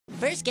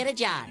First, get a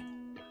jar.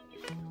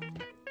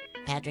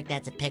 Patrick,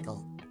 that's a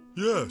pickle.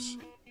 Yes.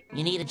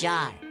 You need a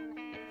jar.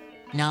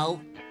 No?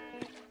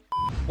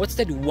 What's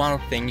that one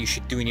thing you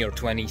should do in your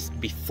 20s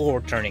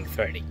before turning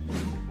 30?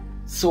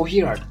 So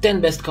here are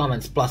 10 best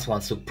comments plus one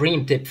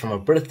supreme tip from a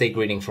birthday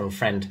greeting from a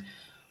friend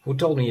who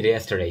told me it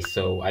yesterday,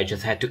 so I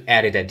just had to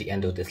add it at the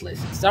end of this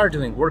list. Start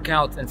doing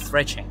workouts and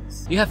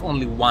stretchings. You have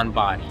only one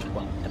body,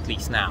 well, at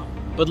least now.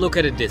 But look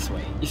at it this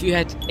way. If you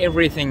had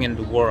everything in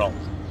the world,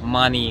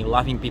 money,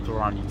 loving people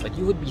around you, but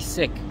you would be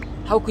sick,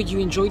 how could you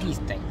enjoy these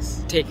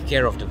things? Take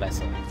care of the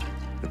vessel.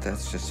 But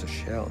that's just a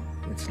shell.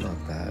 It's not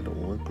bad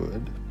or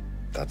good.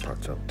 That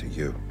part's up to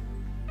you.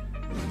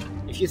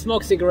 If you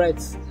smoke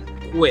cigarettes,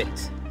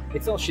 quit.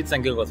 It's all shits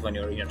and giggles when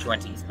you're in your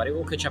 20s, but it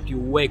will catch up to you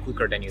way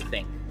quicker than you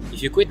think.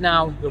 If you quit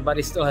now, your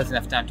body still has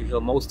enough time to heal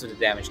most of the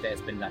damage that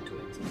has been done to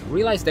it.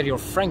 Realize that your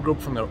friend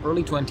group from your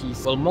early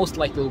 20s will most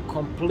likely look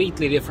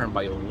completely different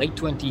by your late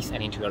 20s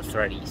and into your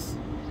 30s.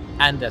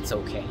 And that's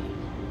okay.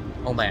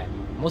 Oh man,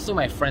 most of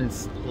my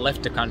friends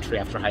left the country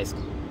after high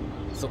school,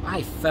 so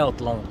I felt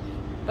lonely.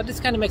 But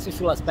this kinda makes me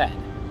feel less bad.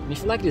 And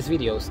if you like these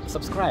videos,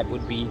 subscribe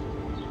would be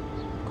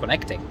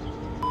connecting.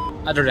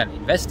 Other than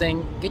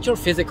investing, get your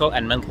physical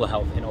and mental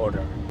health in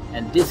order.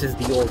 And this is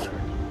the order.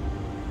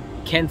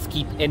 You can't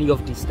skip any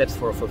of these steps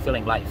for a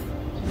fulfilling life.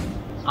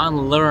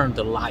 Unlearn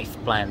the life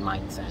plan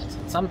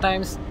mindset.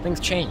 Sometimes things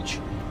change.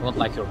 You won't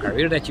like your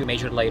career that you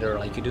majored later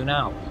like you do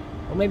now.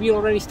 Or maybe you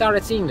already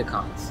started seeing the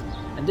cons.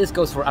 And this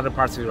goes for other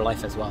parts of your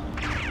life as well.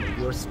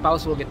 Maybe your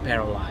spouse will get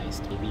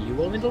paralyzed, maybe you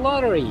will win the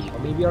lottery, or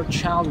maybe your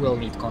child will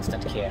need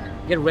constant care.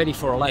 Get ready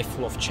for a life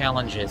full of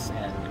challenges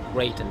and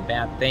great and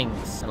bad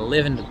things, and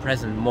live in the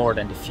present more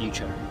than the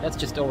future. That's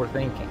just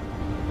overthinking.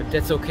 But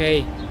that's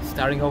okay.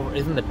 Starting over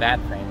isn't a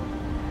bad thing.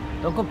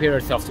 Don't compare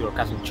yourself to your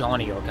cousin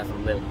Johnny or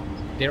cousin Lily.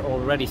 They're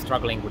already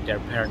struggling with their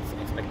parents'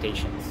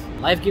 expectations.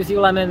 Life gives you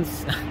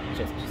lemons.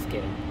 just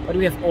kidding. But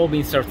we have all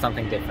been served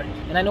something different.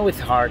 And I know it's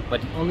hard,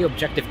 but the only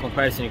objective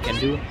comparison you can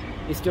do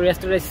is to your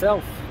yesterday's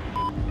self.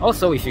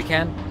 Also, if you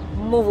can,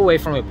 move away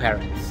from your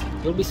parents.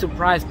 You'll be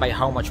surprised by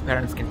how much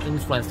parents can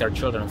influence their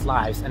children's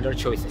lives and their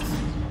choices.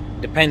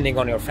 Depending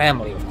on your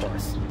family, of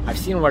course. I've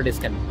seen where this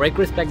can break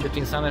respect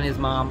between son and his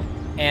mom,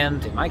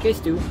 and in my case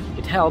too,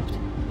 it helped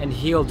and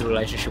healed the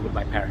relationship with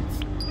my parents.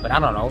 But I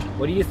don't know,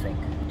 what do you think?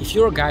 If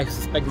you're a guy who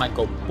suspect might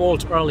go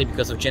bald early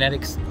because of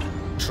genetics,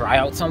 try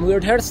out some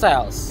weird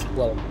hairstyles.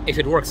 Well, if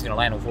it works in your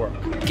line of work.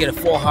 Get a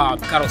faux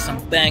hawk, cut off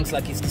some bangs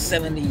like it's the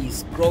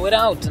 70s, grow it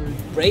out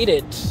and braid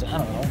it, I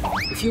don't know.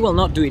 If you will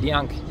not do it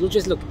young, you'll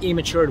just look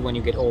immature when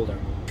you get older.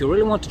 If you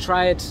really want to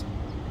try it,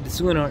 the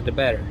sooner the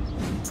better.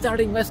 Start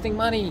investing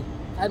money.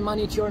 Add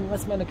money to your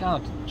investment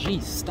account.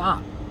 Jeez,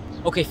 stop.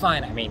 Okay,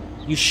 fine, I mean,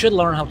 you should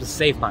learn how to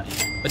save money,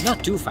 but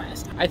not too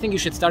fast. I think you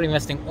should start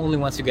investing only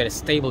once you get a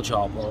stable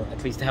job, or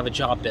at least have a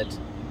job that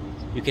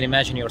you can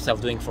imagine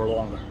yourself doing for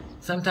longer.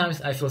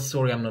 Sometimes I feel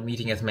sorry I'm not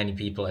meeting as many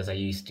people as I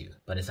used to,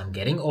 but as I'm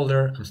getting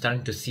older, I'm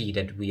starting to see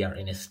that we are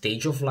in a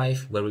stage of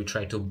life where we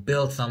try to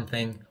build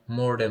something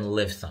more than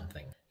live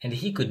something. And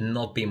he could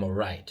not be more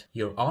right.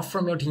 You're off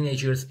from your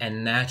teenagers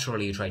and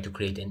naturally you try to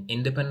create an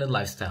independent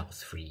lifestyle,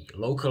 free,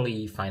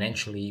 locally,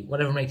 financially,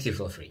 whatever makes you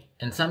feel free.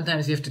 And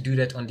sometimes you have to do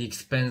that on the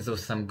expense of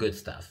some good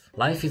stuff.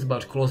 Life is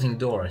about closing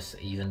doors,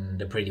 even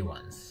the pretty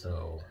ones.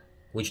 So,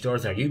 which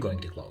doors are you going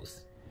to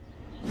close?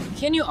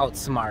 Can you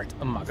outsmart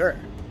a mugger?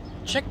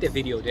 Check the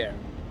video there.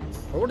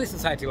 Or what is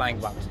society lying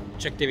about?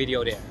 Check the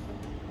video there.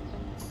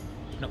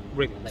 No,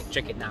 really, like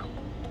check it now.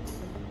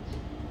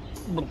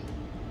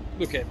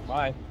 Okay,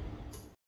 bye.